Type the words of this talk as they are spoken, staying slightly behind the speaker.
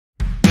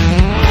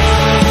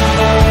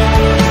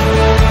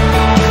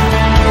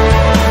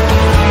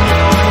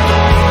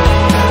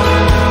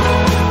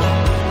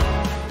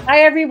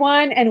Hi,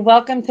 everyone, and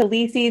welcome to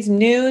LISI's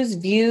News,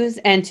 Views,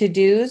 and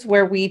To-Dos,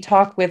 where we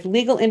talk with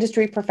legal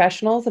industry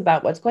professionals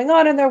about what's going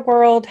on in their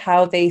world,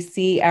 how they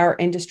see our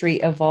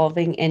industry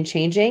evolving and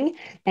changing,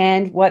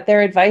 and what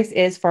their advice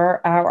is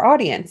for our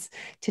audience.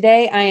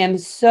 Today, I am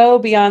so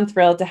beyond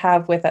thrilled to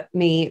have with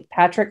me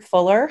Patrick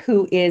Fuller,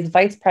 who is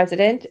Vice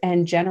President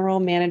and General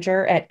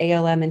Manager at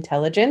ALM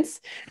Intelligence.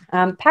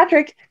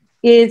 Patrick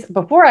is,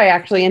 before I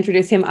actually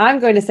introduce him, I'm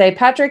going to say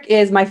Patrick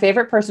is my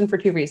favorite person for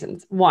two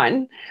reasons.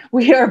 One,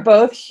 we are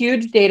both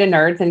huge data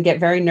nerds and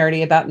get very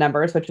nerdy about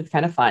numbers, which is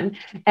kind of fun.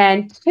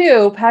 And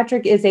two,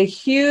 Patrick is a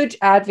huge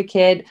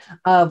advocate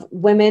of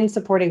women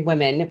supporting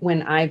women.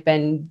 When I've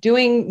been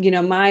doing,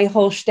 my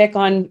whole shtick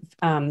on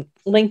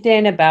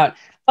LinkedIn about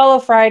Follow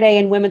Friday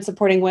and women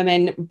supporting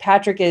women,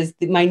 Patrick is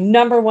my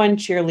number one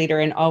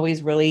cheerleader and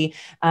always really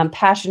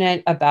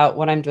passionate about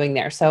what I'm doing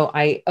there. So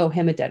I owe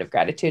him a debt of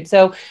gratitude.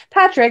 So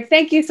Patrick,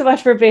 thank you so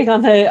much for being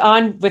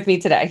on with me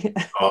today.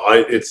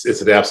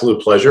 It's an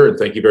absolute pleasure, and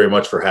thank you very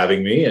much for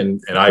having me.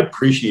 And I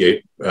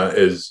appreciate,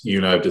 as you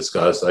and I have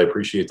discussed, I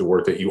appreciate the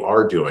work that you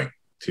are doing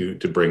to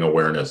bring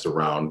awareness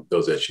around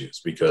those issues,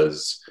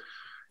 because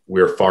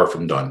we're far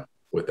from done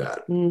with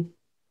that.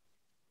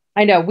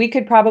 I know we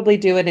could probably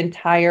do an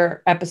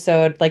entire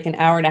episode, like an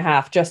hour and a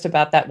half, just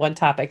about that one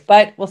topic,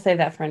 but we'll save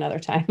that for another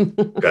time.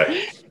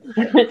 Okay.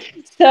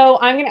 So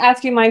I'm going to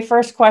ask you my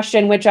first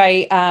question, which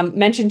I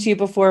mentioned to you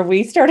before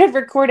we started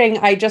recording.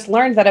 I just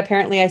learned that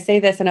apparently I say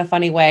this in a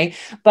funny way,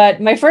 but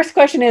my first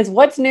question is,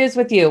 what's news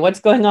with you? What's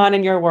going on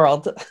in your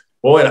world?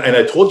 Well, and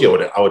I told you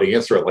I would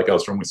answer it like I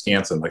was from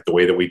Wisconsin, like the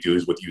way that we do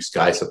is with you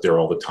guys up there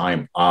all the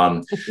time.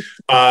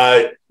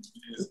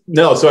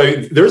 No, so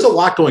there's a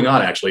lot going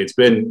on, actually. It's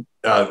been,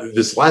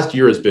 this last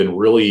year has been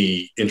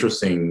really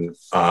interesting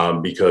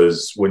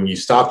because when you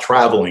stop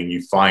traveling,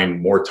 you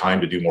find more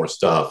time to do more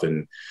stuff.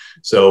 And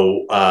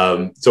so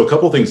a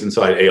couple of things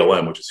inside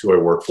ALM, which is who I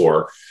work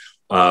for.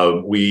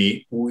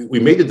 We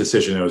made the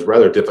decision, it was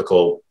rather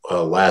difficult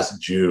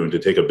last June, to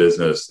take a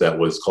business that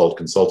was called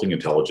Consulting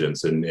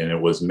Intelligence, and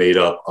it was made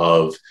up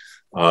of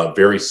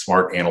very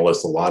smart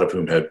analysts, a lot of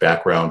whom had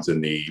backgrounds in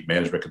the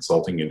management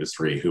consulting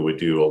industry, who would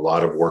do a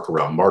lot of work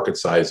around market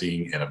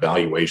sizing and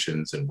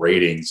evaluations and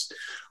ratings,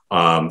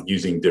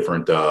 using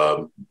different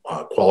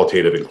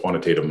qualitative and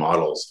quantitative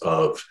models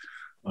of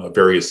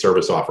various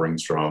service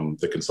offerings from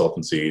the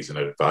consultancies and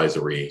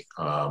advisory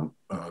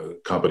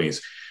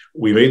companies.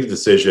 We made the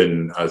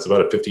decision, it's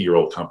about a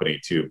 50-year-old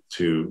company,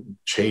 to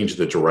change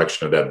the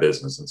direction of that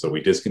business. And so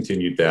we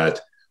discontinued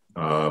that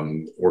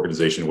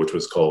organization, which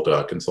was called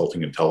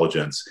Consulting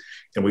Intelligence,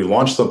 and we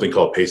launched something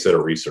called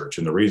Pacesetter Research.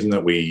 And the reason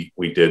that we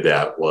did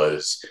that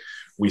was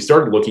we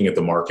started looking at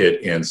the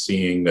market and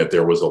seeing that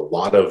there was a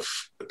lot of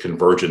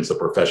convergence of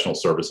professional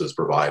services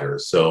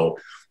providers. So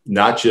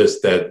not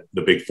just that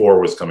the Big Four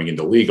was coming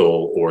into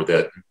legal, or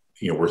that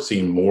we're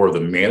seeing more of the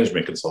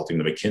management consulting,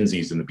 the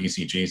McKinseys and the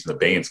BCGs and the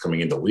Bains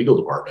coming into legal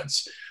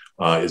departments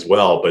as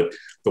well, but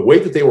the way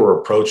that they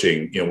were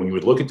approaching, when you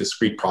would look at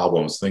discrete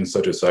problems, things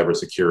such as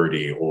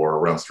cybersecurity or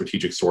around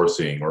strategic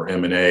sourcing or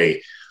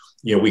M&A,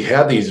 we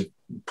had these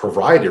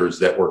providers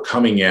that were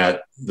coming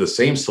at the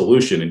same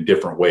solution in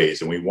different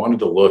ways. And we wanted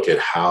to look at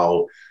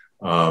how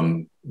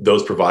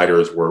those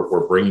providers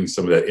were bringing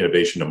some of that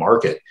innovation to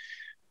market.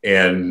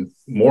 And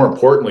more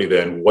importantly,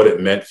 then, what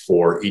it meant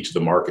for each of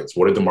the markets.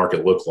 What did the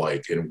market look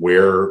like? And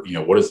where,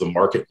 what is the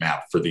market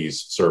map for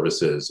these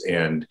services?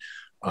 And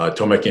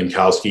Tomek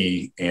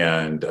Jankowski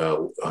and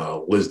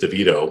Liz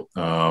DeVito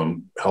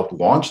helped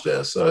launch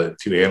this,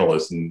 two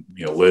analysts. And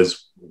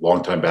Liz,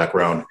 longtime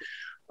background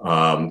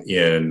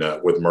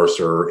with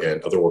Mercer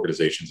and other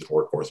organizations in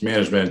workforce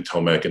management,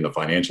 Tomek in the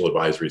financial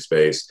advisory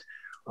space.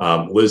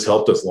 Liz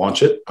helped us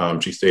launch it.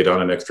 She stayed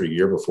on an extra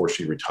year before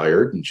she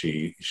retired, and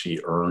she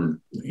earned,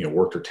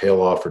 worked her tail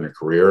off in her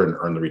career and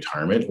earned the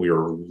retirement. We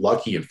were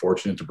lucky and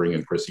fortunate to bring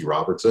in Christy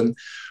Robertson,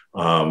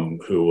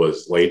 who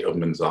was late of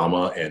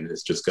Manzama and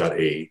has just got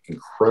a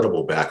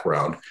incredible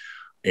background.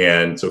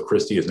 And so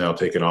Christy has now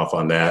taken off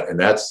on that, and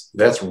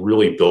that's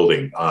really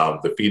building.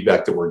 The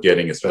feedback that we're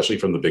getting, especially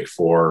from the Big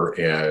Four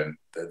and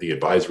the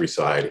advisory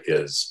side,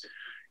 is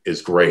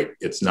great.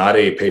 It's not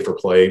a pay for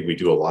play. We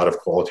do a lot of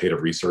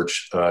qualitative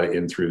research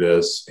in through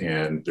this,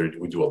 and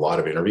we do a lot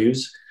of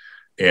interviews.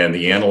 And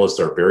the analysts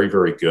are very,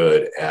 very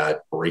good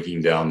at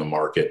breaking down the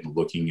market and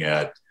looking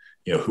at,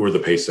 who are the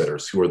pace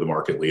setters, who are the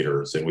market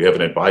leaders. And we have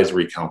an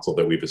advisory council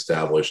that we've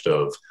established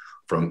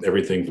from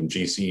everything from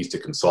GCs to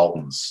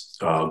consultants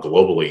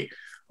globally,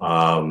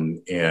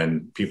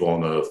 and people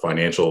on the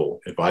financial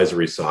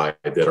advisory side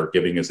that are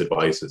giving us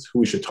advice as who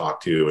we should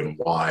talk to and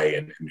why,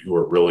 and who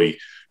are really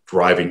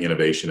driving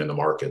innovation in the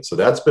market. So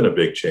that's been a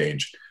big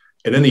change.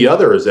 And then the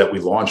other is that we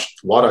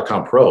launched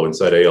Law.com Pro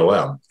inside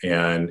ALM.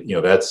 And,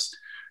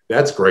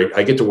 that's great.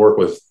 I get to work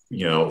with,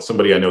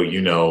 somebody I know,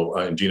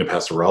 Gina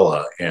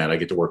Passarella, and I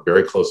get to work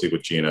very closely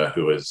with Gina,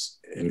 who is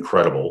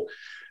incredible.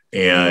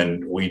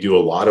 And we do a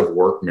lot of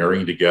work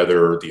marrying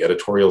together the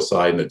editorial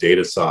side and the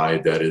data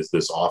side. That is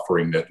this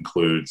offering that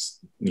includes,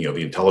 the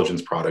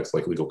intelligence products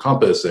like Legal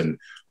Compass and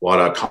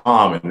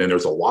law.com. And then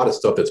there's a lot of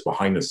stuff that's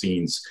behind the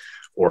scenes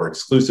or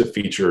exclusive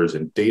features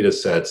and data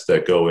sets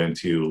that go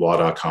into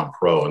law.com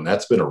Pro. And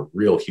that's been a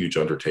real huge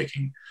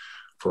undertaking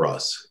for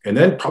us. And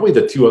then probably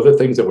the two other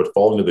things that would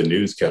fall into the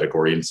news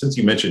category. And since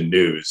you mentioned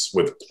news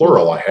with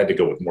plural, I had to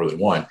go with more than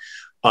one.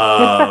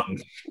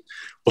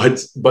 But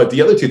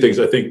the other two things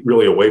I think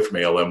really away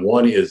from ALM,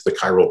 one is the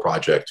Cairo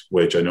project,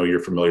 which I know you're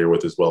familiar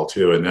with as well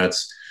too. And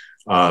that's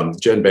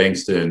Jen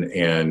Bankston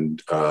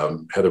and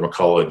Heather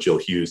McCullough and Jill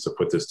Hughes to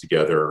put this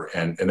together.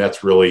 And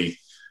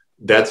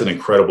that's an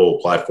incredible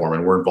platform.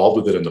 And we're involved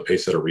with it in the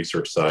Pacesetter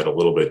research side a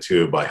little bit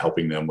too, by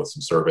helping them with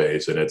some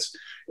surveys. And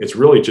it's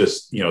really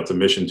just, it's a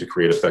mission to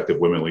create effective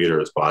women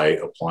leaders by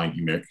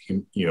applying,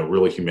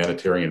 really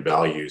humanitarian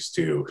values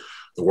to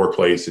the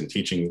workplace and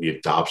teaching the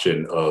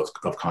adoption of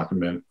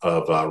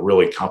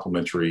really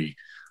complementary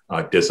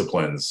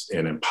disciplines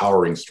and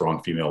empowering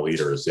strong female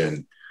leaders.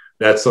 And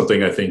that's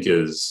something I think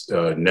is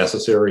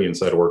necessary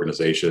inside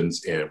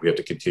organizations, and we have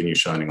to continue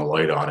shining a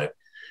light on it.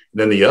 And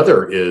then the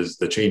other is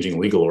the Changing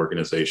Legal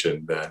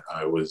organization that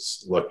I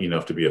was lucky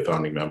enough to be a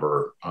founding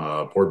member,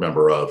 board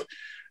member of.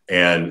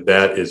 And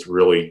that is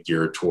really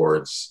geared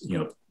towards,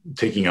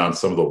 taking on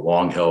some of the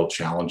long-held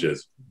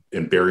challenges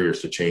and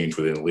barriers to change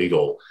within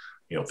legal,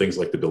 things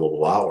like the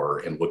billable hour,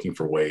 and looking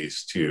for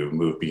ways to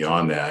move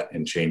beyond that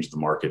and change the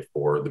market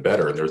for the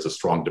better. And there's a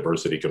strong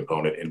diversity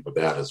component in with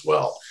that as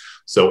well.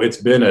 So it's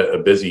been a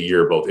busy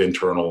year, both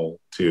internal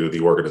to the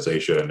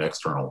organization and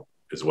external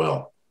as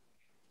well.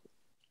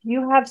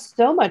 You have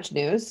so much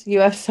news. You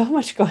have so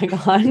much going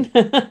on.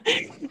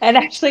 And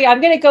actually,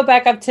 I'm going to go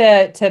back up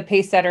to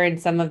Pacesetter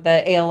and some of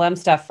the ALM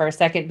stuff for a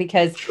second,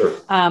 because Sure.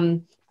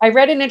 I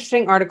read an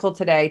interesting article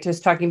today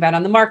just talking about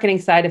on the marketing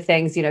side of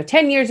things.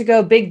 10 years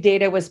ago, big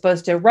data was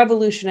supposed to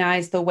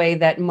revolutionize the way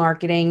that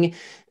marketing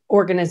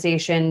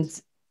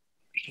organizations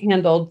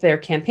handled their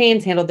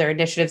campaigns, handled their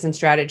initiatives and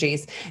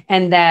strategies.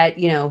 And that,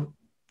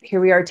 here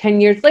we are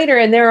 10 years later,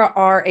 and there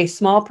are a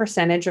small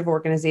percentage of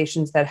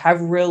organizations that have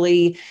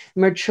really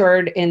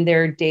matured in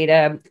their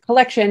data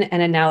collection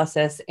and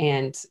analysis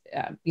and,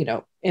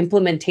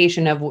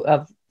 implementation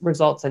of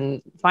results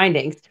and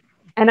findings.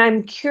 And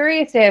I'm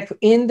curious if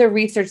in the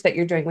research that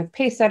you're doing with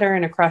Pacesetter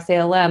and across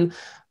ALM,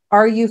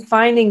 are you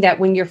finding that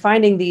when you're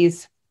finding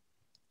these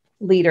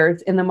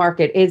leaders in the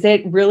market, is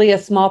it really a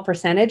small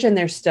percentage and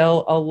there's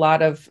still a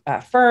lot of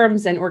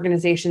firms and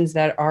organizations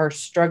that are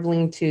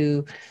struggling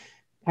to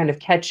kind of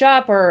catch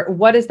up? Or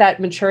what is that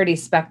maturity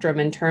spectrum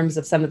in terms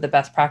of some of the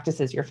best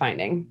practices you're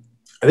finding?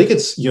 I think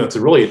it's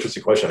a really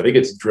interesting question. I think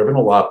it's driven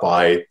a lot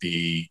by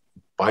the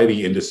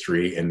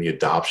industry and the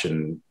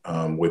adoption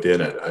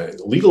within it.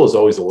 Legal is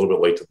always a little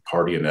bit late to the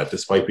party in that,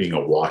 despite being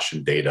awash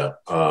in data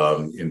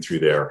in through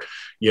there.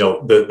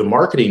 The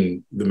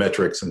marketing, the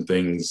metrics and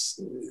things,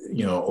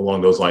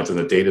 along those lines, and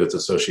the data that's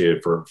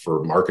associated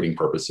for marketing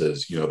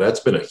purposes,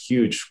 that's been a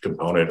huge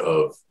component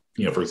of,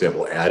 for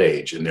example, Ad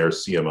Age and their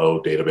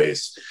CMO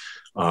database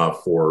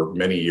for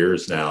many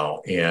years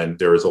now. And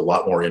there is a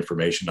lot more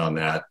information on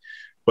that.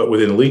 But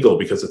within legal,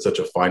 because it's such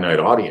a finite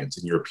audience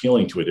and you're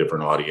appealing to a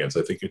different audience,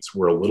 I think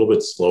we're a little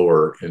bit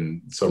slower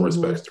in some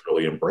respects to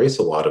really embrace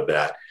a lot of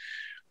that.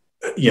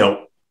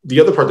 The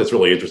other part that's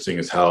really interesting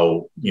is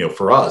how,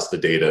 for us, the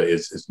data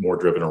is more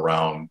driven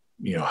around,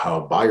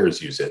 how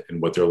buyers use it and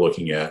what they're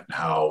looking at, and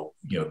how,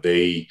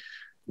 they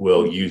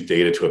will use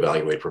data to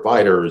evaluate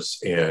providers,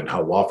 and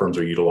how law firms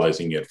are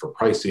utilizing it for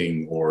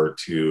pricing or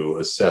to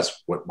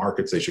assess what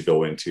markets they should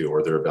go into,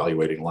 or they're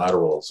evaluating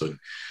laterals and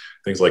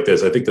things like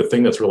this. I think the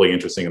thing that's really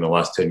interesting in the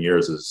last 10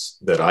 years is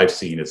that I've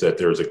seen is that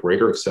there's a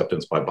greater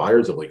acceptance by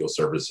buyers of legal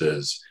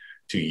services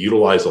to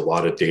utilize a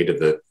lot of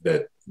data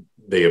that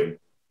they have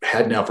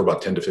had now for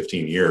about 10 to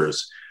 15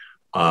 years,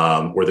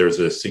 where there's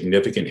a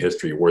significant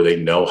history, where they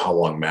know how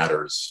long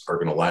matters are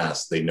going to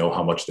last. They know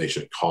how much they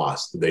should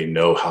cost. They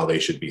know how they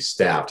should be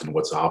staffed and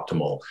what's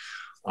optimal.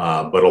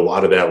 But a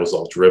lot of that was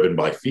all driven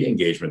by fee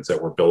engagements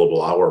that were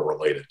billable hour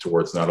related,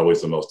 towards not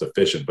always the most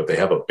efficient, but they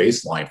have a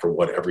baseline for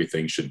what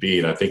everything should be.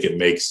 And I think it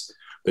makes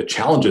the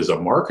challenges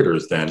of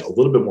marketers then a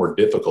little bit more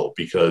difficult,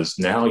 because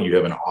now you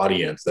have an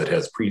audience that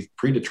has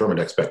predetermined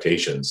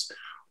expectations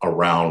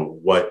around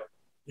what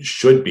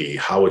should be,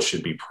 how it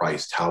should be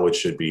priced, how it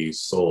should be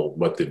sold,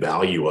 what the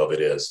value of it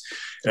is.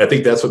 And I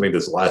think that's what made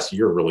this last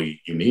year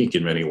really unique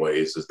in many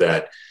ways, is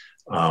that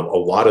a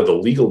lot of the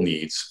legal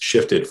needs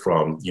shifted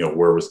from,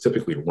 where it was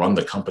typically run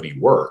the company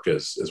work,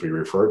 as we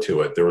refer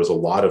to it. There was a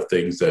lot of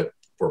things that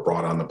were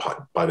brought on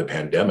by the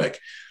pandemic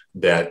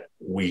that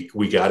we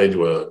got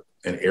into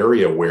an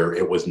area where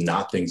it was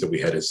not things that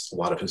we had a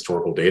lot of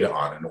historical data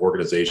on, and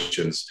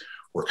organizations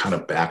were kind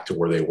of back to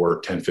where they were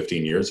 10,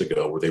 15 years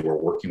ago, where they were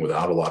working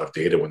without a lot of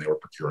data when they were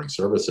procuring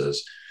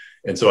services.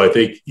 And so I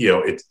think,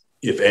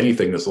 if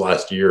anything, this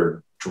last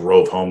year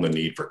drove home the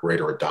need for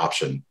greater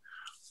adoption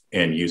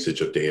and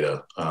usage of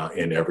data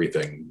in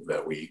everything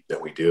that we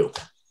do.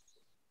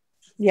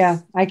 Yeah,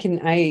 I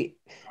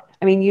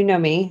I mean, you know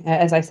me,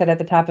 as I said at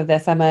the top of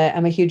this, I'm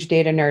a huge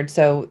data nerd.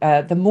 So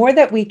the more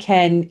that we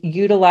can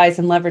utilize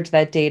and leverage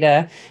that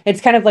data,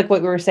 it's kind of like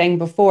what we were saying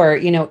before.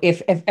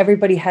 If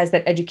everybody has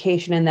that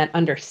education and that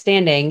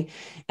understanding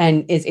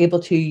and is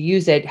able to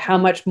use it, how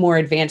much more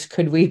advanced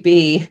could we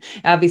be?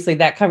 Obviously,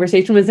 that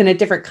conversation was in a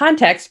different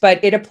context,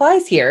 but it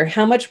applies here.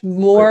 How much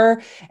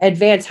more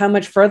advanced, how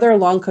much further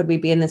along could we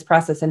be in this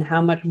process, and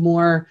how much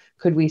more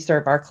could we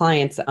serve our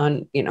clients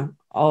on,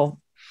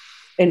 all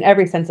in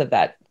every sense of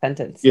that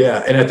sentence?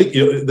 Yeah, and I think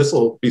this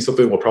will be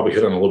something we'll probably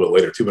hit on a little bit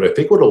later too. But I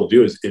think what it'll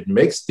do is it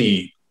makes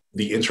the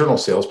internal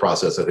sales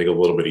process, I think, a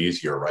little bit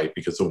easier, right?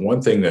 Because the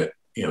one thing that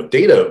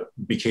data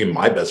became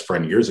my best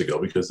friend years ago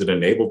because it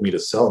enabled me to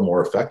sell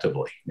more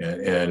effectively,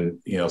 and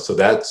so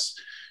that's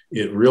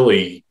it.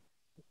 Really,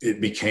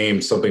 it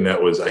became something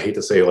that was, I hate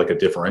to say like a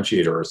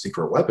differentiator or a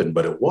secret weapon,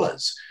 but it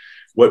was.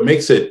 What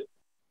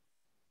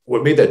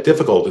made that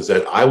difficult is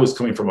that I was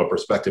coming from a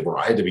perspective where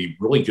I had to be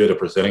really good at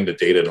presenting the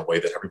data in a way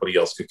that everybody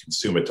else could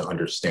consume it to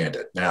understand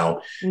it.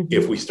 Now,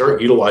 if we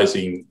start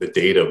utilizing the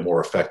data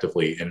more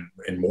effectively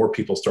and more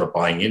people start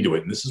buying into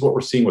it, and this is what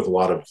we're seeing with a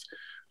lot of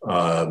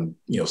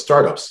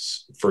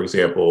startups, for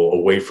example,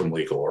 away from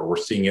legal, or we're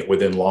seeing it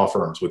within law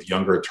firms with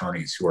younger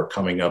attorneys who are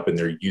coming up and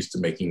they're used to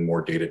making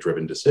more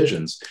data-driven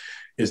decisions,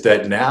 is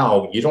that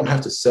now you don't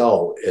have to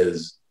sell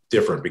as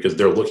different because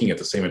they're looking at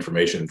the same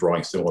information and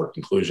drawing similar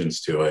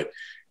conclusions to it.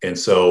 And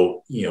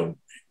so,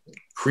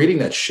 creating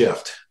that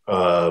shift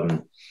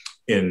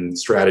in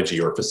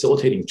strategy or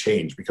facilitating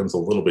change becomes a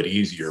little bit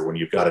easier when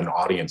you've got an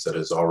audience that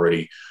is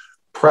already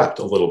prepped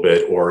a little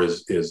bit or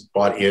is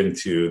bought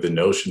into the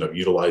notion of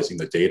utilizing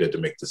the data to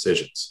make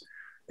decisions.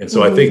 And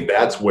so I think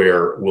that's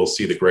where we'll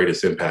see the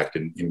greatest impact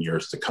in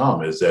years to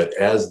come, is that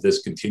as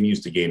this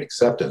continues to gain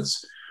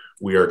acceptance,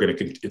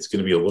 it's going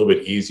to be a little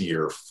bit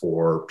easier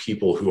for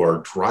people who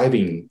are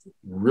driving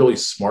really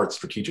smart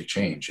strategic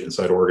change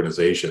inside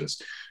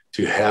organizations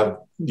to have,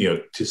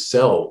 to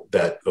sell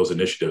those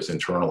initiatives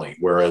internally.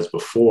 Whereas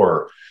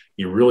before,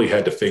 you really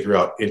had to figure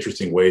out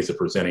interesting ways of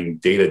presenting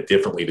data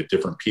differently to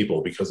different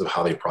people because of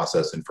how they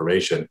process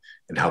information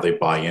and how they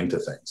buy into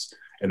things.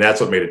 And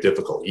that's what made it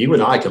difficult. You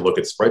and I can look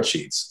at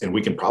spreadsheets and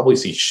we can probably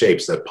see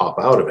shapes that pop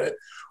out of it.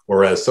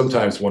 Whereas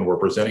sometimes when we're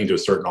presenting to a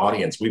certain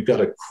audience, we've got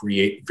to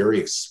create very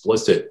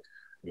explicit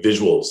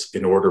visuals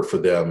in order for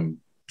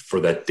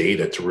that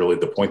data to really,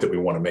 the point that we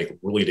want to make,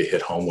 really to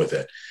hit home with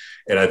it.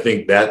 And I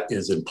think that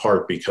is in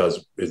part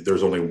because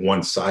there's only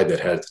one side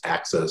that has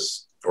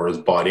access or is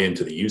bought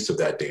into the use of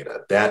that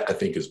data. That, I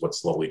think, is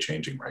what's slowly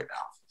changing right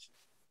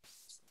now.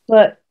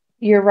 But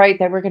you're right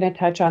that we're going to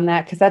touch on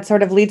that, because that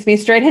sort of leads me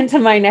straight into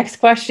my next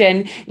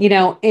question,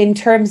 in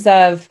terms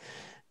of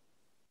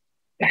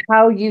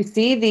how you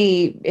see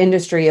the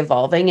industry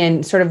evolving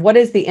and sort of what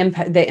is the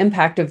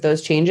impact of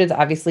those changes.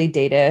 Obviously,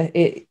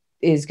 data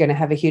is going to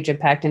have a huge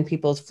impact in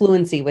people's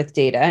fluency with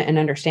data and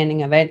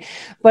understanding of it.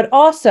 But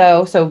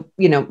also,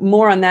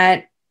 more on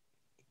that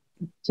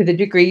to the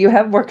degree you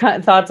have more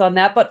thoughts on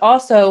that, but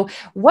also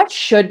what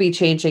should be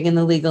changing in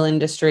the legal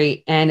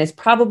industry and is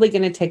probably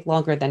going to take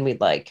longer than we'd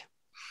like.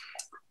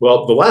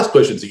 Well, the last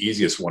question is the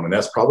easiest one, and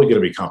that's probably going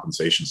to be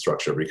compensation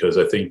structure, because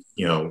I think,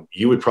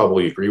 you would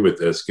probably agree with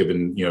this,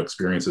 given,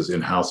 experiences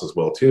in-house as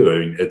well, too. I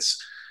mean, it's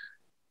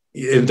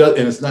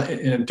not,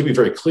 and to be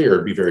very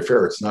clear, be very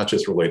fair, it's not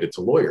just related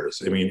to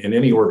lawyers. I mean, in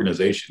any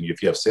organization,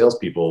 if you have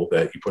salespeople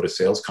that you put a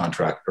sales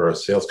contract or a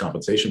sales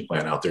compensation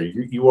plan out there,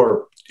 you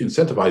are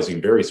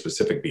incentivizing very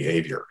specific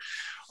behavior.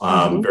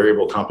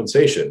 Variable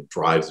compensation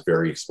drives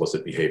very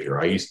explicit behavior.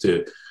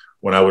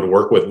 When I would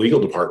work with legal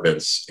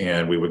departments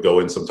and we would go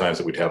in sometimes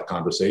that we'd have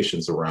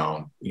conversations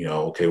around,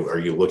 okay, are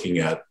you looking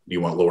at, do you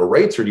want lower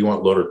rates or do you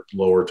want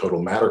lower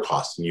total matter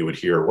costs? And you would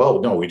hear,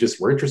 well, no,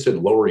 we're interested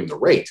in lowering the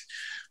rate.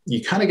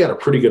 You kind of got a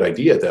pretty good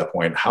idea at that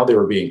point how they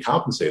were being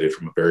compensated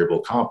from a variable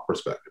comp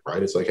perspective,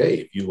 right? It's like, hey,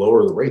 if you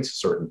lower the rates a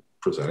certain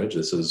percentage,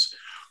 this is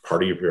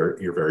part of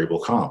your variable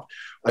comp.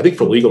 I think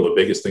for legal, the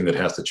biggest thing that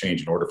has to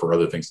change in order for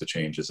other things to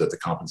change is that the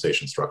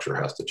compensation structure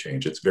has to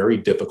change. It's very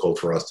difficult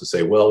for us to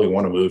say, well, we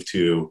want to move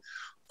to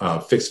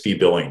fixed fee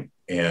billing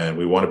and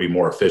we want to be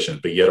more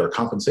efficient, but yet our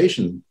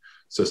compensation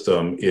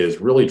system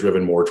is really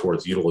driven more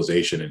towards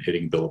utilization and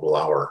hitting billable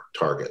hour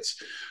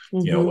targets.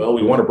 Well,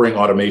 we want to bring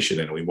automation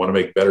in, we want to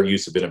make better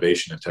use of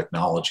innovation and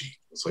technology.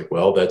 It's like,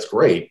 well, that's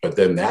great, but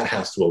then that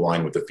has to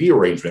align with the fee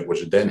arrangement,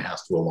 which then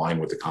has to align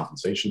with the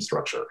compensation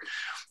structure.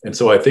 And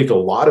so I think a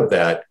lot of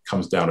that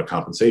comes down to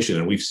compensation.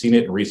 And we've seen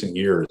it in recent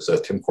years.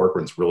 Tim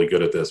Corcoran's really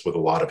good at this with a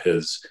lot of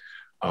his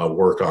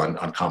work on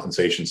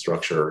compensation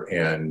structure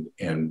and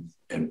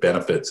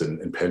benefits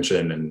and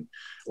pension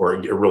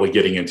or really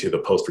getting into the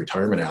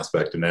post-retirement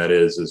aspect. And that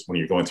is when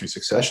you're going through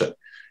succession,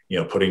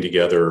 putting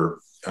together,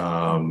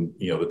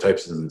 the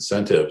types of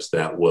incentives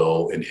that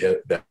will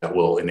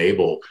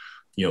enable,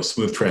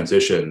 smooth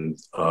transition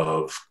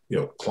of,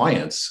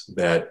 clients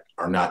that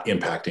are not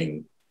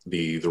impacting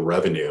the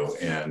revenue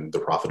and the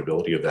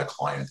profitability of that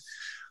client.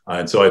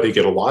 And so I think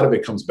a lot of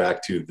it comes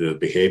back to the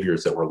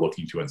behaviors that we're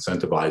looking to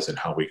incentivize and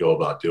how we go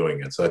about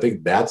doing it. So I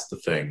think that's the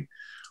thing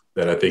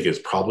that I think is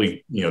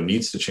probably,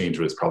 needs to change,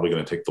 but it's probably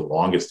going to take the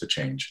longest to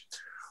change.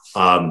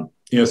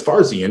 As far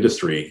as the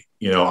industry,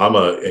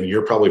 and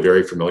you're probably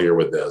very familiar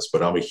with this,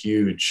 but I'm a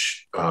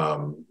huge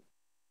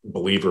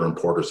believer in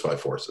Porter's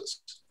five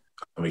forces.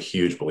 I'm a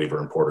huge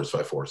believer in Porter's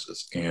five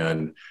forces.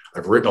 And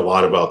I've written a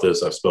lot about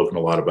this. I've spoken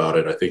a lot about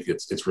it. I think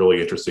it's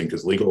really interesting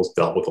because legal has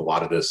dealt with a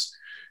lot of this.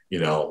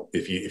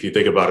 If you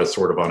think about it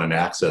sort of on an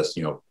axis,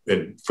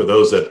 and for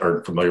those that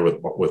aren't familiar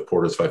with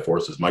Porter's five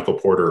forces, Michael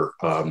Porter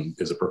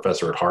is a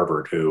professor at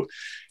Harvard who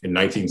in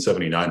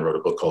 1979 wrote a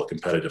book called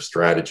Competitive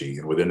Strategy.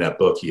 And within that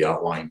book, he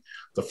outlined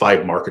the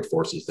five market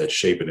forces that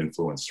shape and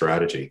influence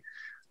strategy.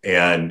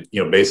 And,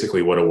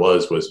 basically what it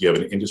was you have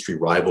an industry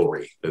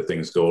rivalry that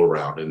things go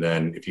around. And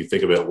then if you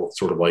think of it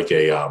sort of like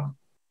a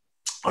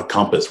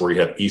compass where you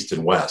have east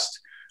and west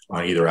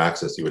on either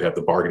axis, you would have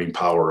the bargaining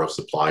power of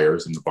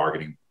suppliers and the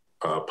bargaining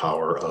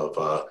power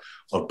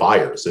of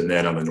buyers. And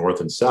then on the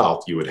north and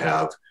south, you would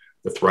have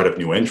the threat of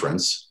new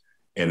entrants.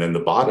 And then the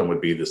bottom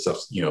would be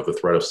the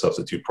threat of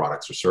substitute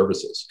products or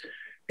services.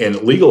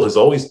 And legal has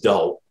always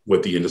dealt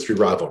with the industry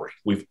rivalry.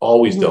 We've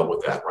always dealt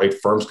with that, right?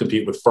 Firms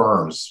compete with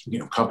firms,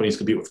 companies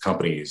compete with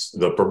companies,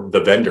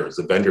 the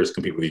vendors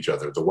compete with each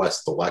other, the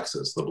West, the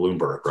Lexus, the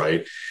Bloomberg,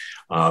 right?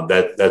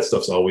 That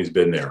stuff's always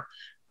been there.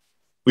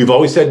 We've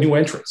always had new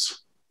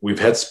entrants. We've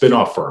had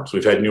spin-off firms.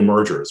 We've had new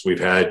mergers. We've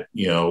had,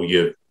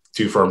 you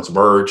two firms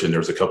merge and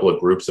there's a couple of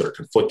groups that are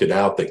conflicted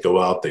out. They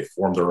go out, they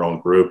form their own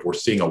group. We're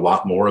seeing a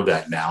lot more of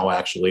that now,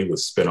 actually, with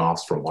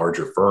spin-offs from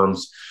larger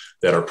firms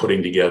that are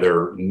putting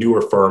together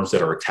newer firms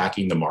that are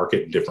attacking the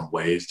market in different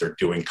ways. They're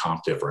doing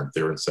comp different.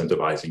 They're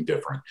incentivizing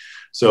different.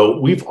 So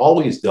we've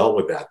always dealt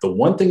with that. The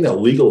one thing that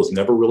legal has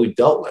never really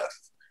dealt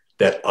with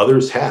that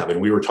others have,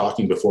 and we were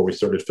talking before we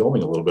started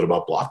filming a little bit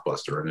about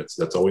Blockbuster, and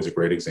that's always a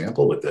great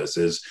example with this,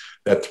 is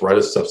that threat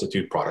of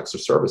substitute products or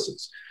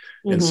services.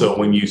 Mm-hmm. And so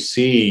when you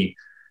see,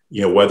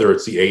 whether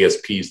it's the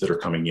ASPs that are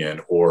coming in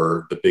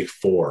or the big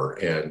four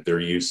and their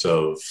use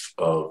of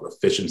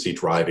efficiency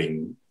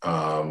driving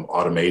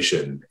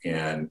automation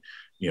and,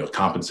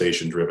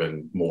 compensation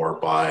driven more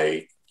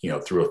by,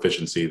 through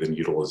efficiency than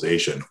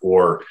utilization.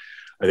 Or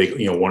I think,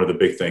 one of the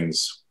big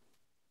things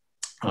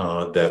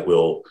that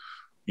we'll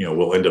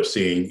end up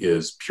seeing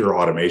is pure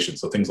automation.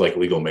 So things like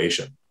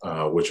Legalmation,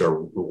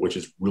 which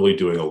is really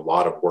doing a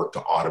lot of work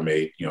to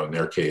automate, in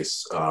their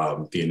case,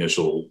 the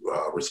initial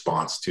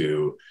response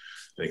to,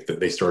 I think that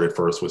they started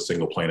first with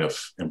single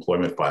plaintiff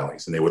employment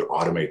filings, and they would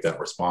automate that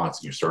response.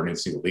 And you're starting to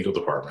see the legal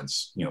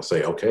departments,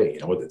 say, okay,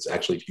 it's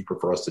actually cheaper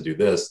for us to do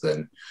this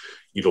than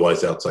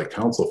utilize outside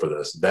counsel for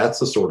this. That's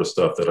the sort of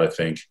stuff that I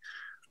think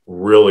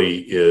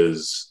really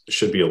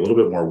should be a little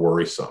bit more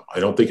worrisome. I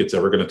don't think it's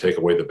ever going to take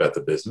away the bet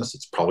the business.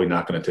 It's probably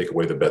not going to take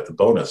away the bet the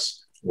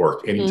bonus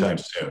work anytime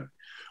soon.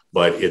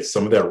 But it's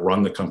some of that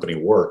run the company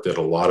work that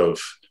a lot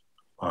of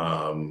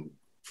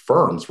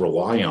firms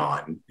rely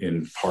on,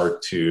 in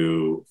part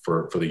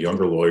for the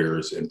younger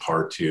lawyers, in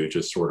part to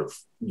just sort of,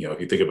 if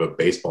you think of a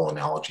baseball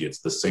analogy, it's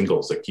the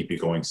singles that keep you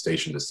going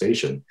station to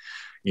station.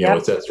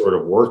 It's that sort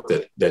of work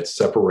that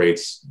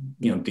separates,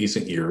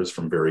 decent years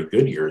from very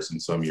good years in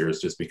some years,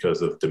 just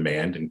because of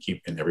demand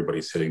and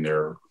everybody's hitting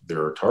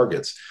their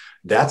targets.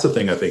 That's the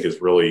thing I think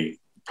is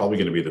really probably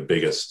going to be the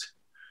biggest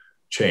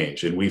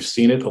change. And we've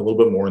seen it a little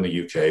bit more in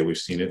the UK. We've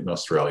seen it in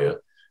Australia.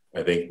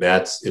 I think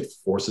it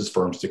forces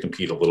firms to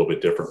compete a little bit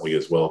differently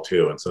as well,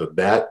 too. And so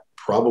that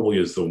probably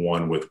is the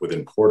one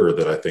within Porter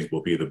that I think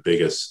will be the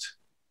biggest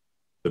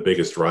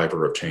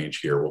driver of change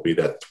here, will be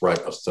that threat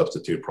of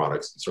substitute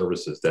products and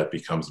services that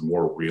becomes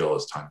more real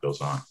as time goes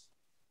on.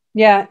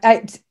 Yeah,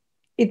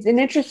 it's an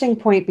interesting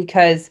point,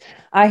 because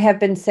I have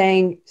been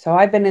saying, so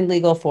I've been in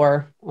legal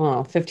for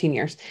 15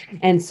 years.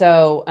 And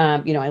so,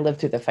 I lived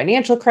through the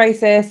financial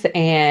crisis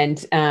and,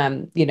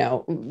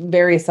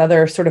 various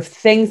other sort of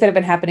things that have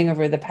been happening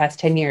over the past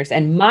 10 years.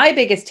 And my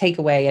biggest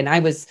takeaway, and I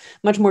was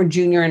much more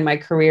junior in my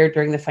career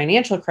during the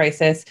financial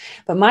crisis,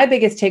 but my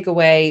biggest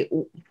takeaway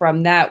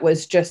from that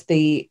was just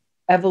the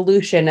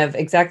evolution of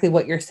exactly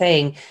what you're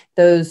saying,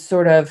 those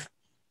sort of,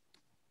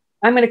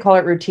 I'm going to call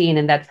it routine,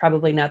 and that's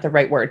probably not the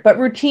right word, but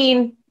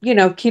routine,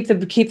 keep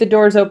the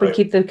doors open, right.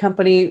 Keep the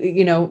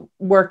company,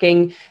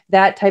 working.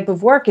 That type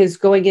of work is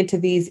going into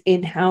these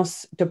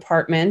in-house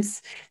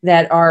departments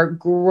that are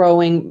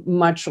growing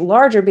much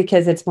larger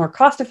because it's more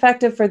cost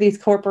effective for these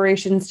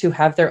corporations to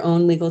have their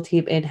own legal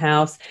team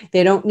in-house.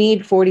 They don't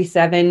need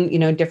 47,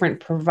 different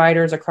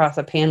providers across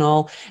a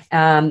panel.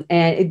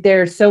 And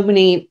there's so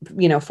many,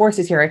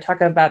 forces here. I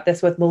talk about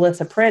this with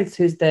Melissa Prince,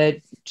 who's the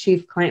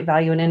Chief Client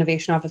Value and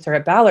Innovation Officer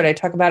at Ballard. I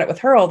talk about it with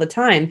her all the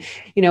time.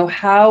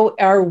 How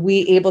are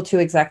we able to,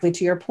 exactly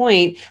to your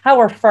point, how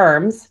are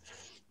firms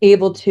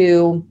able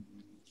to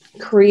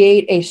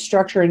create a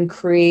structure and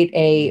create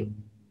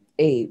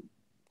a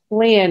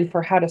plan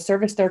for how to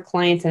service their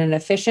clients in an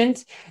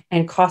efficient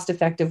and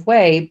cost-effective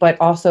way, but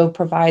also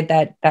provide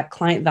that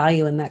client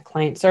value and that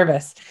client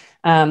service.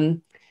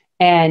 And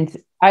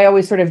I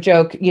always sort of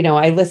joke,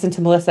 I listen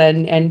to Melissa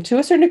and to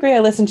a certain degree, I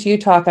listen to you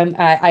talk.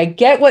 I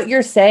get what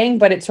you're saying,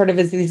 but it sort of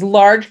is these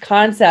large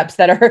concepts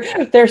that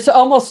are, they're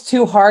almost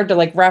too hard to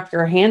like wrap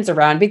your hands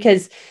around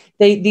because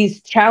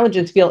these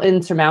challenges feel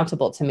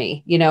insurmountable to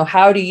me.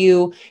 How do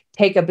you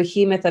take a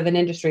behemoth of an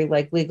industry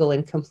like legal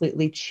and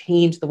completely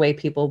change the way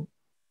people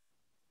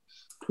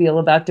feel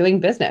about doing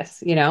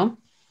business,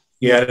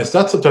 Yeah, and it's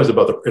not sometimes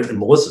about and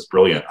Melissa's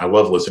brilliant. I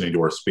love listening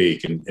to her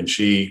speak, and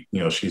she,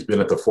 she's been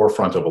at the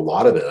forefront of a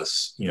lot of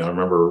this. I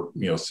remember,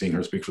 seeing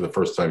her speak for the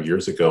first time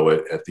years ago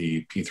at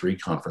the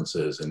P3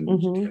 conferences, and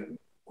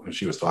when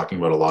she was talking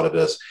about a lot of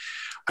this.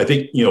 I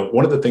think,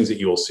 one of the things that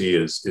you will see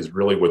is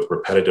really with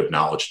repetitive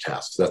knowledge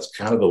tasks. That's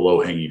kind of the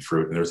low hanging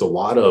fruit, and there's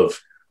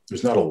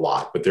not a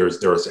lot, but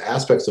there's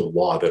aspects of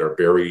law that are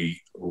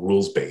very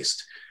rules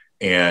based.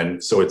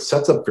 And so it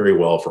sets up very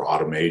well for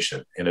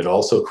automation. And it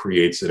also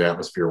creates an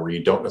atmosphere where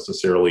you don't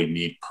necessarily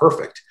need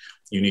perfect,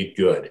 you need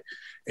good.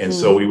 And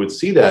so we would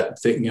see that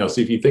thing,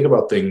 so if you think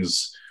about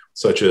things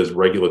such as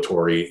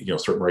regulatory,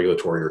 certain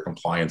regulatory or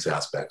compliance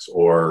aspects,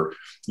 or,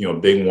 a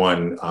big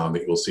one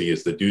that you'll see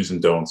is the do's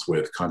and don'ts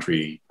with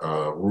country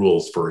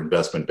rules for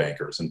investment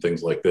bankers and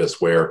things like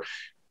this, where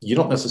you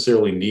don't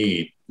necessarily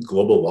need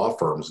global law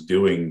firms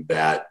doing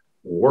that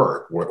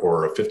work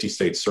or a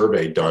 50-state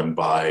survey done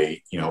by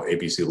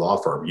ABC law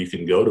firm. You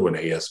can go to an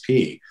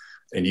ASP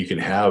and you can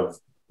have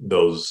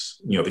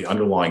those the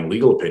underlying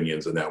legal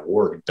opinions and that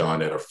work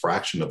done at a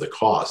fraction of the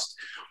cost,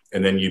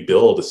 and then you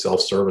build a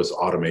self-service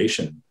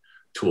automation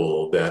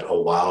tool that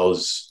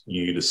allows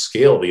you to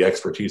scale the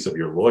expertise of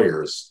your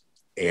lawyers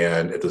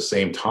and at the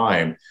same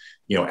time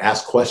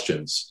ask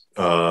questions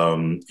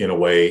in a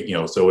way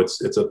so it's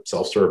a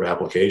self-serve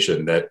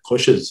application that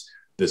pushes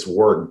this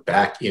work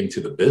back into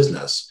the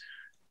business,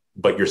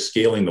 but you're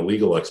scaling the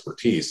legal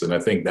expertise. And I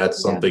think that's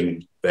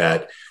something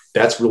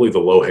that's really the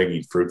low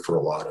hanging fruit for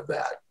a lot of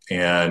that.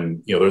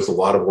 And, there's a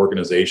lot of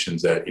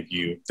organizations that if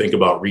you think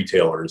about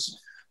retailers,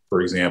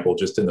 for example,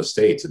 just in the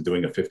States and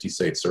doing a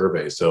 50-state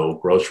survey, so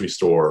grocery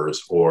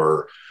stores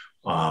or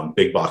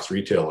big box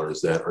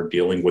retailers that are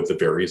dealing with the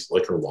various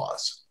liquor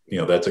laws,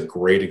 that's a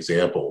great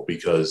example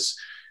because,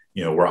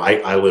 where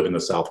I live in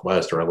the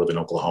Southwest, or I live in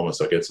Oklahoma,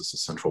 so I guess it's the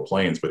Central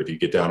Plains, but if you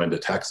get down into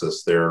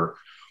Texas,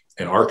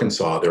 in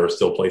Arkansas, there are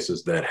still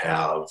places that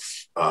have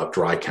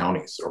dry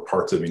counties or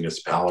parts of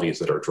municipalities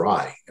that are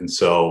dry. And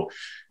so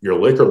your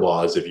liquor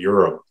laws, if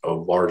you're a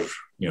large,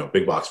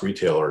 big box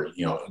retailer,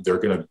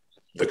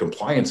 the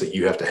compliance that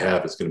you have to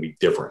have is going to be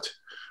different,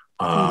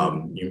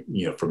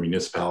 from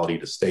municipality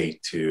to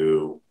state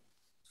to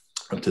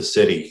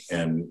city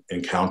and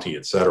county,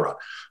 et cetera.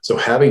 So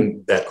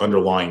having that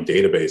underlying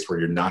database where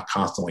you're not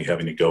constantly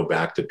having to go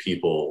back to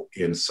people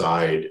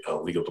inside a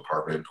legal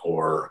department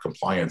or a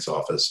compliance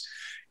office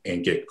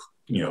and get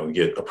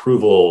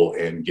approval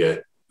and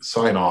get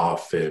sign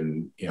off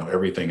and,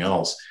 everything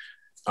else.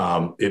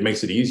 It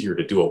makes it easier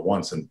to do it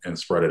once and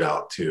spread it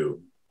out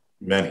to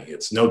many.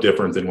 It's no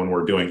different than when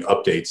we're doing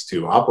updates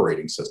to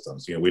operating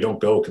systems. We don't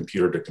go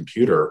computer to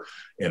computer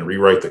and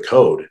rewrite the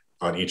code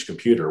on each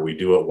computer. We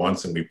do it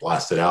once and we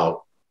blast it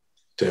out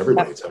to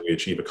everybody. It's how we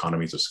achieve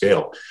economies of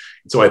scale.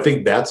 And so I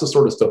think that's the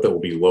sort of stuff that will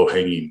be low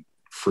hanging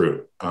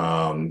fruit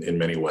in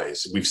many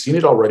ways. We've seen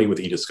it already with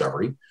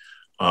e-discovery.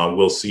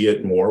 We'll see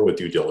it more with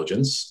due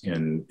diligence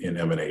in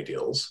M&A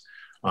deals.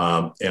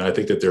 And I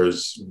think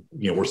that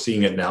we're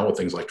seeing it now with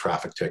things like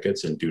traffic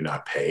tickets and do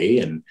not pay.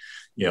 And,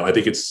 I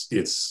think it's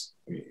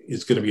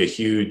going to be a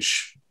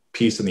huge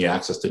piece in the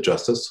access to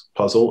justice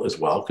puzzle as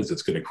well, because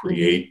it's going to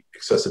create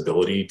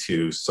accessibility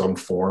to some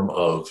form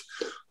of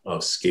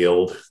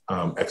scaled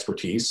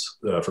expertise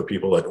for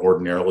people that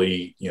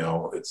ordinarily,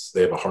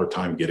 they have a hard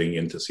time getting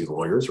in to see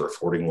lawyers or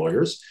affording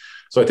lawyers.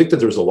 So I think that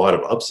there's a lot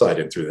of upside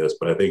in through this,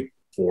 but I think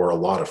for a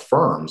lot of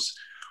firms,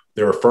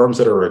 there are firms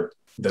that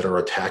are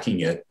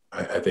attacking it,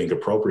 I think,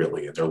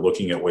 appropriately, and they're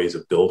looking at ways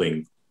of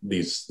building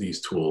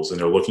these tools, and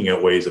they're looking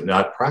at ways of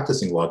not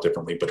practicing law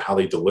differently, but how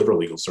they deliver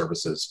legal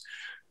services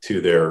to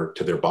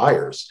their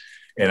buyers.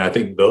 And I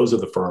think those are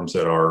the firms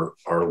that are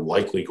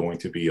likely going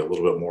to be a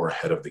little bit more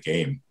ahead of the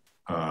game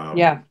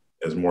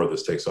as more of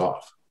this takes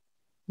off.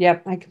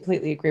 Yep, I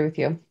completely agree with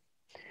you.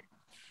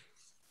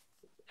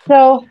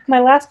 So my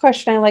last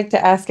question I like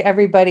to ask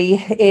everybody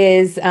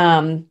is,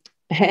 and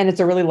it's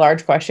a really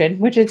large question,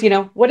 which is,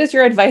 what is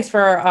your advice for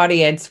our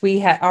audience?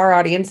 Our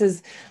audience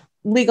is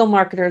legal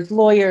marketers,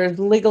 lawyers,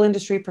 legal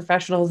industry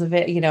professionals of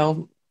it,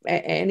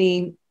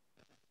 any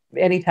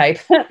type.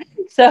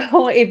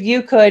 So if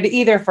you could,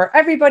 either for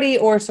everybody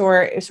or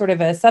sort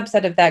of a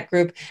subset of that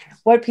group,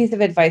 what piece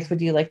of advice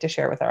would you like to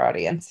share with our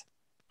audience?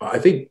 I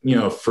think,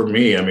 for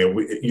me,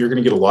 you're going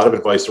to get a lot of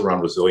advice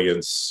around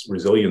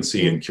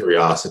resiliency and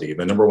curiosity.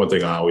 The number one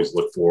thing I always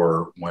look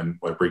for when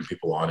I bring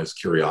people on is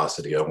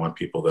curiosity. I want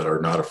people that are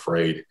not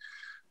afraid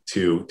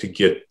to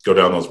go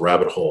down those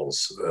rabbit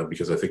holes,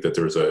 because I think that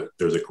there's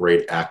a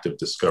great active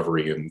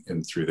discovery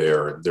in through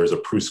there. And there's a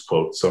Proust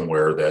quote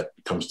somewhere that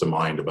comes to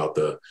mind about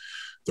the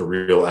the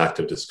real act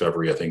of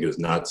discovery, I think, is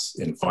not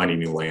in finding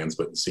new lands,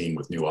 but in seeing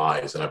with new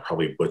eyes. And I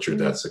probably butchered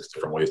that 6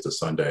 different ways to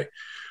Sunday.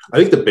 I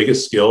think the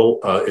biggest skill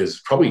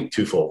is probably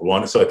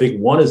twofold. So I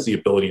think one is the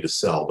ability to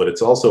sell, but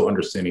it's also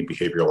understanding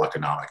behavioral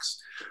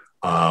economics.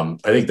 I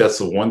think that's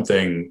the one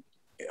thing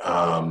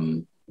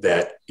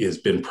that has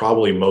been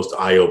probably most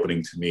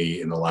eye-opening to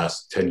me in the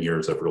last 10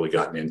 years I've really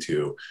gotten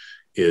into,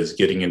 is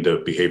getting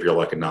into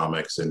behavioral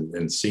economics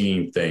and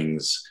seeing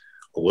things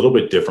a little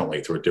bit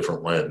differently through a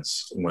different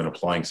lens when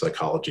applying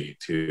psychology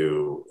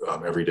to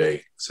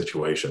everyday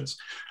situations.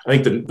 I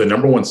think the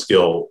number one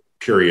skill,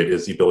 period,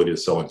 is the ability to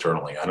sell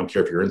internally. I don't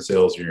care if you're in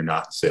sales or you're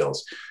not in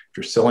sales. If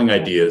you're selling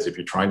ideas, if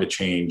you're trying to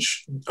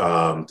change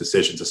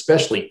decisions,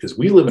 especially because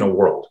we live in a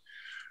world,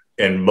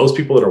 and most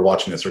people that are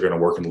watching this are going to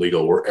work in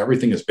legal, where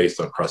everything is based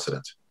on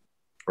precedent,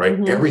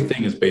 right?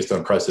 Everything is based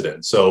on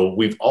precedent. So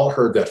we've all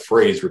heard that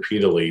phrase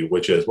repeatedly,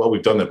 which is, well,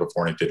 we've done that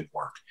before and it didn't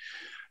work.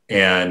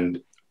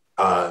 And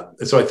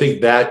so I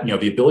think that,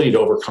 the ability to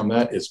overcome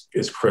that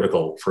is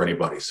critical for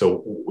anybody. So,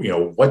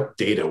 what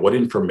data, what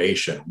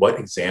information, what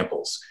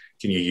examples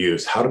can you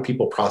use? How do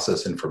people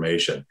process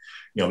information?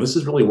 This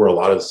is really where a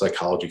lot of the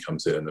psychology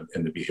comes in,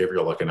 and the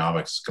behavioral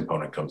economics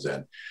component comes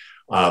in.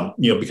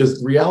 Because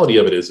the reality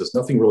of it is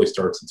nothing really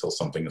starts until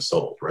something is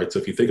sold, right? So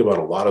if you think about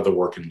a lot of the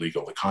work in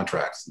legal, the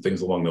contracts and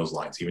things along those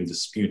lines, even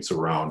disputes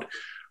around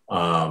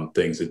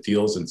things, it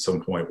deals at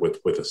some point with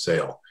a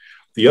sale.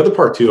 The other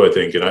part too, I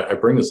think, and I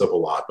bring this up a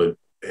lot, I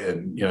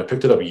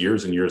picked it up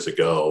years and years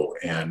ago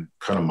and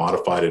kind of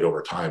modified it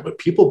over time, but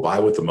people buy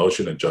with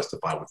emotion and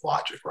justify with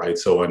logic, right?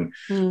 So when,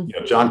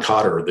 John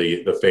Cotter,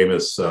 the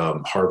famous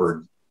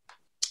Harvard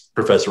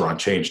professor on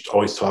change,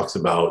 always talks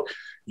about,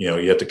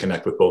 you have to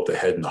connect with both the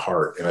head and the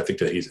heart. And I think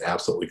that he's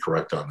absolutely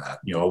correct on that.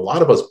 A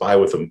lot of us buy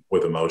with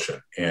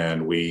emotion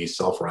and we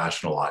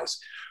self-rationalize,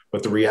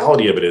 but the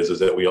reality of it is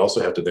that we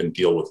also have to then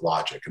deal with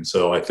logic. And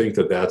so I think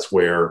that that's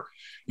where,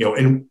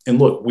 and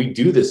look, we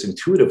do this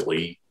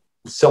intuitively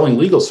selling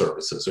legal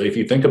services. So if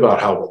you think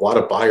about how a lot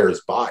of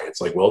buyers buy,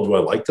 it's like, well, do I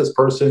like this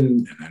person?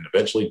 And then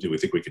eventually, do we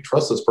think we can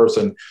trust this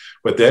person?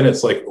 But then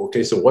it's like,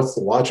 okay, so what's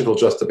the logical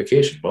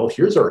justification? Well,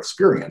 here's our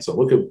experience. So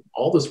look at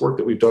all this work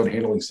that we've done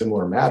handling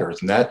similar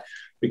matters, and that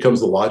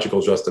becomes the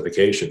logical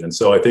justification. And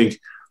so I think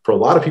for a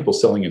lot of people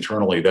selling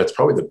internally, that's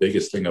probably the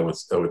biggest thing I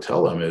would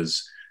tell them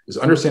is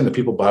understand that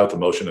people buy with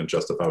emotion and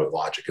justify with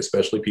logic,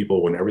 especially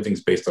people when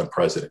everything's based on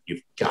precedent.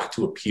 You've got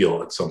to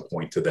appeal at some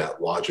point to that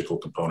logical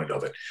component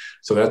of it.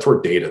 So that's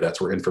where data,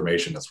 that's where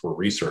information, that's where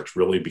research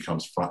really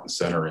becomes front and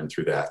center in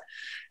through that.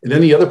 And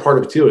then the other part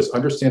of it too is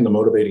understand the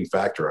motivating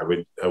factor.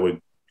 I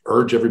would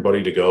urge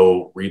everybody to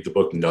go read the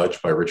book Nudge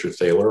by Richard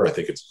Thaler. I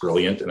think it's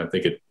brilliant. And I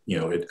think it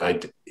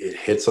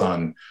hits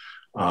on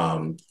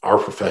our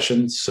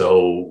profession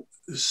so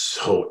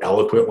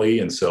eloquently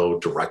and so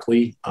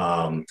directly.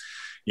 And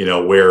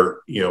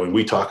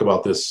we talk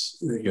about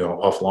this,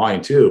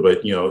 offline too,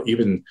 but,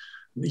 even,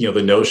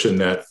 the notion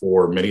that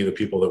for many of the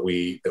people that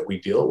we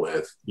deal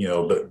with,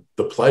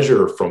 the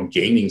pleasure from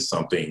gaining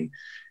something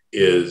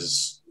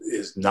is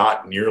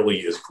not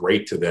nearly as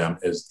great to them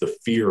as the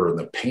fear and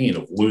the pain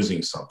of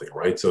losing something,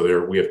 right?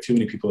 So we have too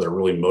many people that are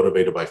really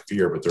motivated by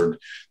fear, but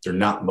they're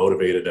not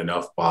motivated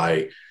enough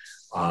by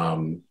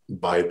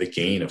the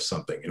gain of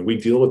something. And we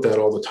deal with that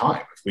all the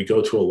time. If we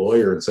go to a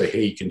lawyer and say,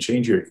 hey, if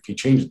you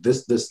change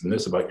this, and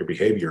this about your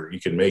behavior,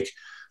 you can make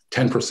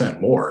 10%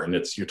 more. And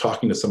you're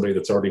talking to somebody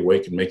that's already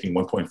awake and making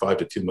 $1.5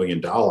 to $2 million.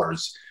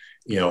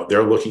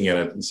 They're looking at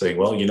it and saying,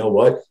 well, you know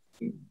what?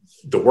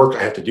 The work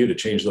I have to do to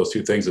change those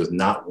two things is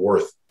not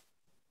worth,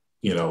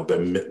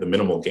 the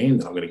minimal gain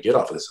that I'm going to get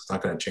off of this. It's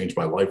not going to change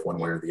my life one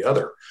way or the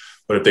other.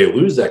 But if they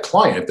lose that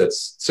client,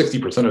 that's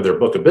 60% of their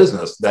book of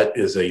business. That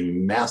is a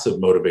massive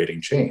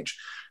motivating change.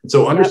 And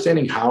so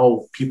understanding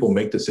how people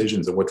make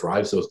decisions and what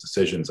drives those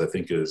decisions, I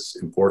think, is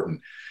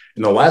important.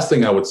 And the last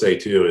thing I would say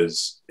too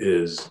is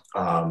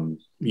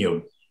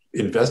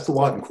invest a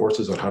lot in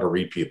courses on how to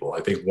read people.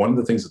 I think one of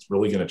the things that's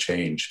really going to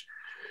change,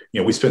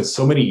 we spent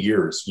so many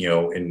years,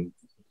 and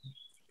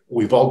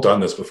we've all done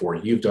this before.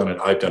 You've done it.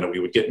 I've done it. We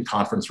would get in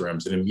conference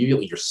rooms and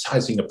immediately you're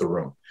sizing up the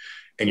room.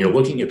 And you're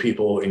looking at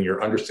people and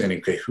you're understanding,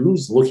 okay,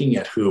 who's looking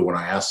at who when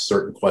I ask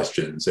certain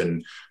questions,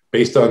 and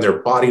based on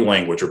their body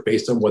language or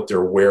based on what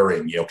they're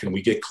wearing, can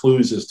we get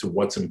clues as to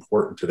what's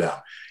important to them?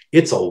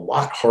 It's a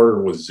lot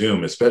harder with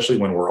Zoom, especially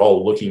when we're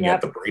all looking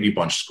at the Brady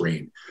Bunch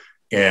screen.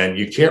 And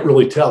you can't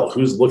really tell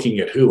who's looking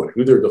at who and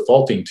who they're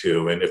defaulting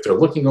to. And if they're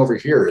looking over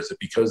here, is it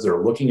because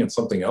they're looking at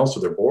something else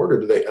or they're bored,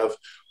 or do they have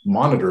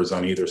monitors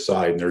on either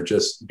side and they're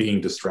just being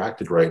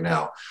distracted right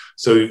now?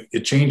 So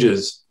it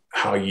changes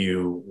how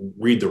you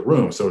read the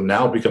room. So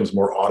now it becomes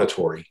more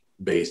auditory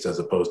based as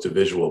opposed to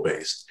visual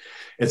based.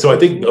 And so I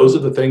think those are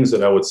the things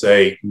that I would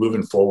say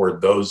moving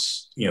forward,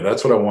 that's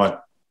what I want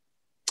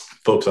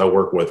folks I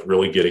work with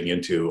really getting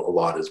into a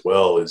lot as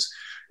well,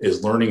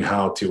 is learning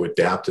how to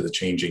adapt to the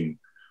changing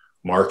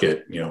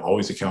market,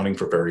 always accounting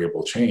for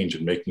variable change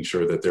and making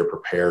sure that they're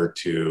prepared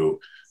to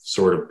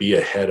sort of be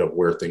ahead of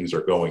where things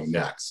are going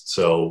next.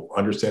 So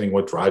understanding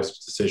what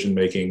drives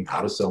decision-making,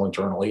 how to sell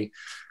internally,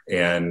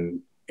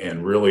 and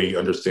and really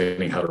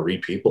understanding how to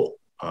read people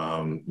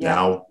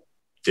now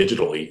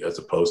digitally as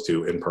opposed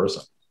to in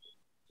person.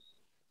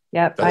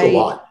 Yep. That's a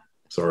lot.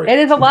 Sorry. It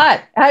is a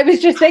lot. I was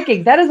just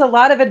thinking that is a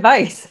lot of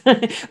advice,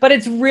 but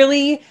it's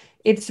really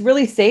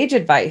sage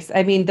advice.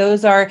 I mean,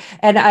 those are,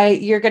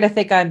 and you're going to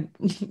think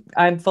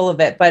I'm full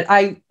of it, but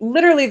I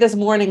literally this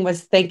morning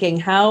was thinking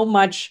how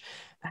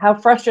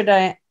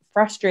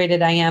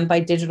frustrated I am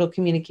by digital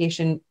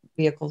communication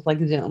vehicles like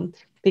Zoom,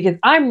 because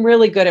I'm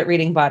really good at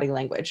reading body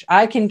language.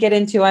 I can get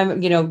into,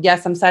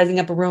 yes, I'm sizing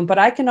up a room, but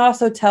I can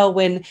also tell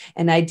when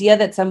an idea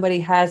that somebody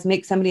has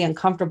makes somebody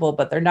uncomfortable,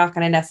 but they're not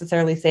going to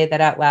necessarily say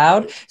that out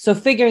loud. So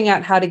figuring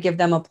out how to give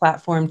them a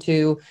platform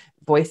to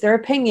voice their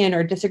opinion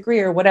or disagree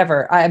or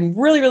whatever. I'm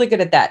really, really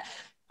good at that.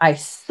 I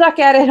suck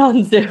at it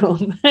on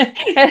Zoom. And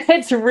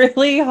it's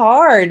really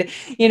hard,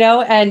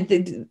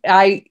 and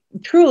I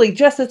truly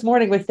just this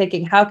morning was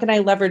thinking, how can I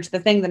leverage the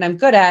thing that I'm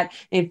good at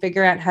and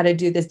figure out how to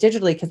do this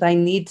digitally? Because I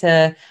need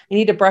to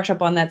brush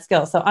up on that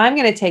skill. So I'm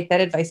going to take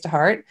that advice to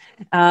heart.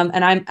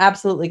 And I'm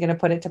absolutely going to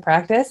put it to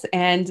practice.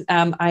 And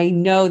I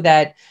know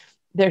that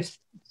there's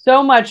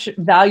so much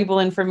valuable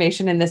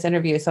information in this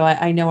interview. So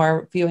I know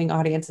our viewing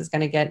audience is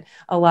going to get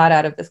a lot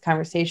out of this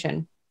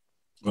conversation.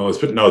 Well, it's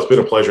been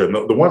a pleasure.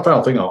 And the one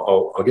final thing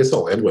I guess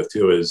I'll end with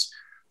too is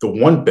the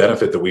one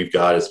benefit that we've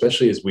got,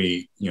 especially as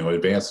we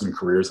advance in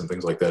careers and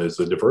things like that, is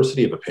the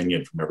diversity of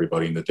opinion from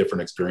everybody and the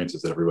different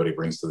experiences that everybody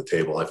brings to the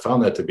table. I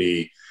found that to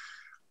be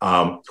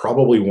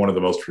probably one of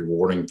the most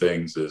rewarding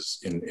things is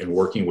in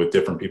working with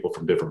different people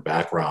from different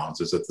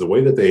backgrounds, is that the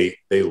way that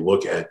they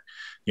look at,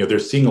 they're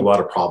seeing a lot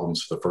of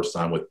problems for the first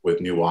time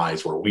with new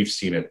eyes, where we've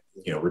seen it,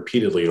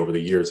 repeatedly over the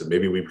years, and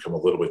maybe we become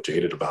a little bit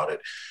jaded about it.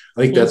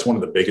 I think that's one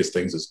of the biggest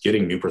things, is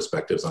getting new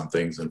perspectives on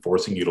things and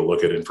forcing you to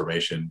look at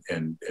information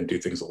and do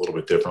things a little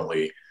bit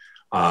differently.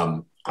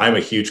 I'm a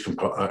huge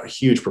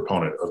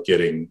proponent of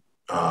getting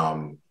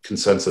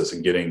consensus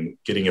and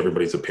getting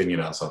everybody's opinion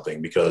on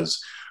something,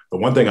 because the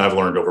one thing I've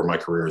learned over my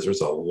career is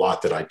there's a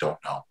lot that I don't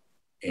know,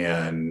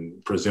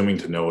 and presuming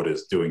to know it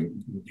is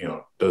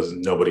does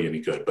nobody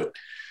any good. But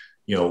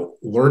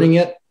learning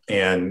it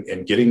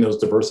and getting those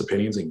diverse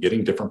opinions and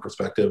getting different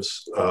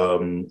perspectives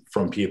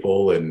from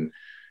people and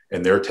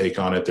their take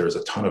on it, there's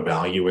a ton of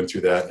value into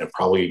that. And it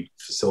probably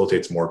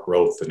facilitates more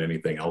growth than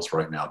anything else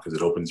right now, because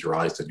it opens your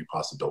eyes to new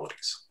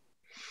possibilities.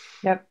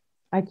 Yep.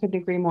 I couldn't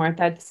agree more.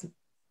 That's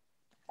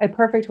a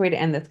perfect way to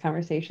end this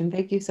conversation.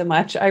 Thank you so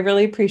much. I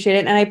really appreciate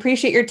it. And I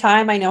appreciate your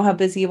time. I know how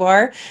busy you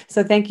are.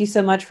 So thank you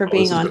so much for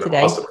being on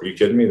today. Awesome. Are you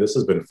kidding me? This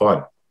has been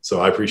fun. So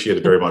I appreciate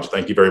it very much.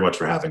 Thank you very much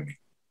for having me.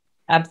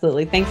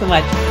 Absolutely. Thanks so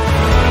much.